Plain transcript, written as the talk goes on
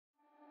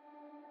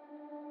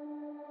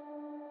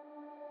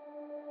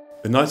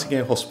The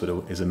Nightingale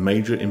Hospital is a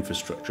major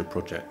infrastructure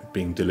project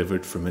being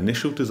delivered from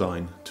initial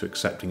design to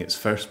accepting its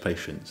first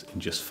patients in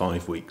just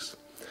 5 weeks.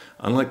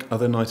 Unlike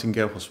other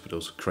Nightingale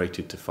hospitals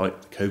created to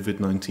fight the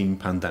COVID-19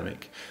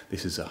 pandemic,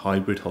 this is a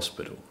hybrid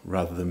hospital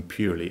rather than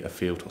purely a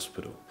field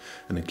hospital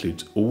and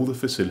includes all the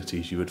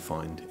facilities you would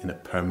find in a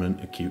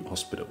permanent acute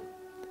hospital.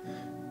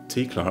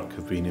 TClarke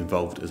have been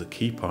involved as a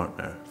key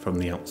partner from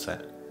the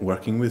outset,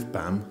 working with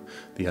BAM,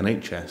 the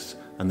NHS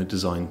and the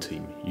design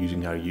team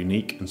using our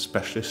unique and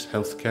specialist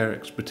healthcare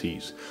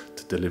expertise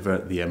to deliver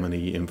the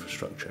M&E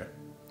infrastructure.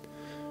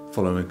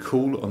 Following a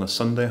call on a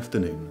Sunday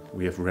afternoon,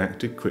 we have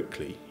reacted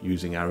quickly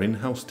using our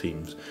in-house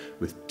teams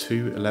with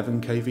two 11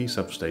 kV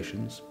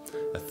substations,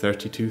 a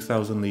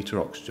 32,000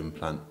 litre oxygen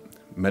plant,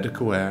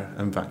 medical air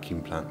and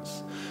vacuum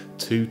plants,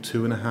 two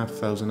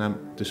 2,500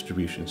 amp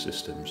distribution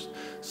systems,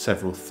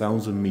 several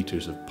thousand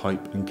metres of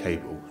pipe and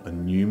cable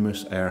and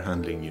numerous air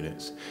handling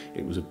units.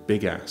 It was a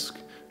big ask,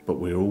 but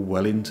we're all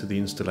well into the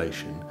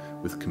installation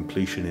with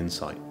completion in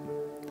sight.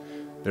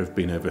 There have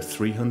been over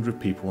 300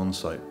 people on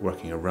site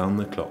working around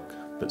the clock,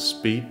 but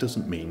speed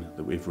doesn't mean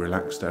that we've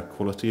relaxed our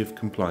quality of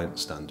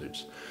compliance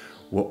standards.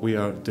 What we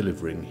are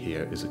delivering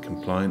here is a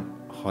compliant,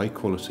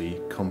 high-quality,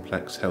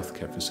 complex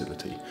healthcare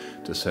facility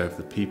to serve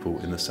the people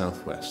in the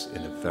southwest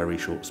in a very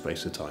short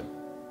space of time.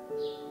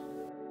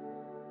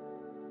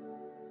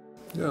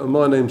 Yeah,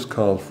 my name's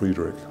Carl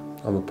Friedrich.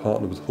 I'm a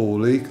partner with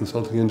Hawley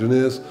Consulting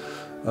Engineers.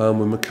 We're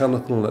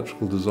mechanical and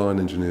electrical design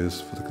engineers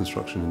for the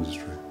construction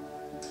industry.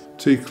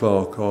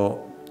 TClarke are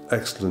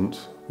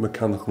excellent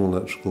mechanical and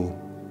electrical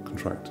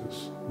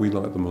contractors. We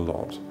like them a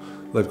lot.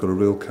 They've got a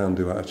real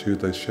can-do attitude.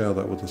 They share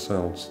that with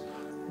ourselves.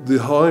 The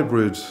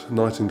hybrid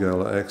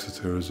Nightingale at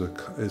Exeter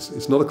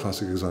it's not a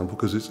classic example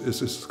because it's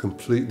just a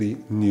completely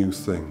new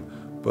thing.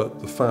 But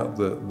the fact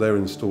that they're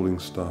installing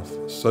stuff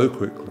so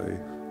quickly,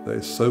 that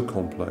it's so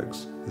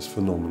complex, is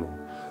phenomenal.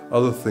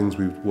 Other things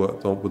we've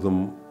worked on with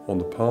them on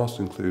the past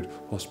include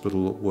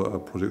hospital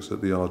projects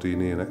at the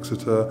Ardini in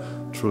Exeter,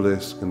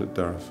 Treliske and at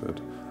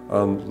Derriford,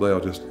 and they are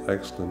just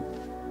excellent.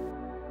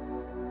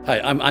 Hi,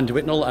 I'm Andy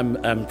Whitnell.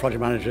 I'm project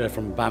manager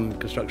from BAM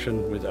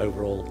Construction with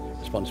overall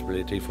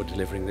responsibility for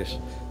delivering this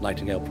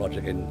Nightingale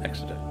project in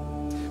Exeter.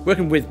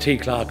 Working with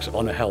TClarke's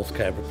on a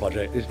healthcare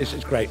project it's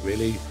great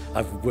really.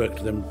 I've worked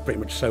with them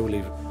pretty much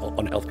solely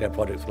on healthcare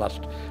projects for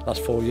the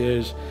last 4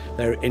 years.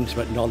 Their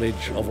intimate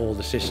knowledge of all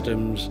the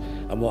systems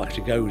and what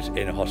actually goes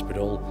in a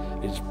hospital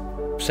is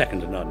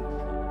second to none.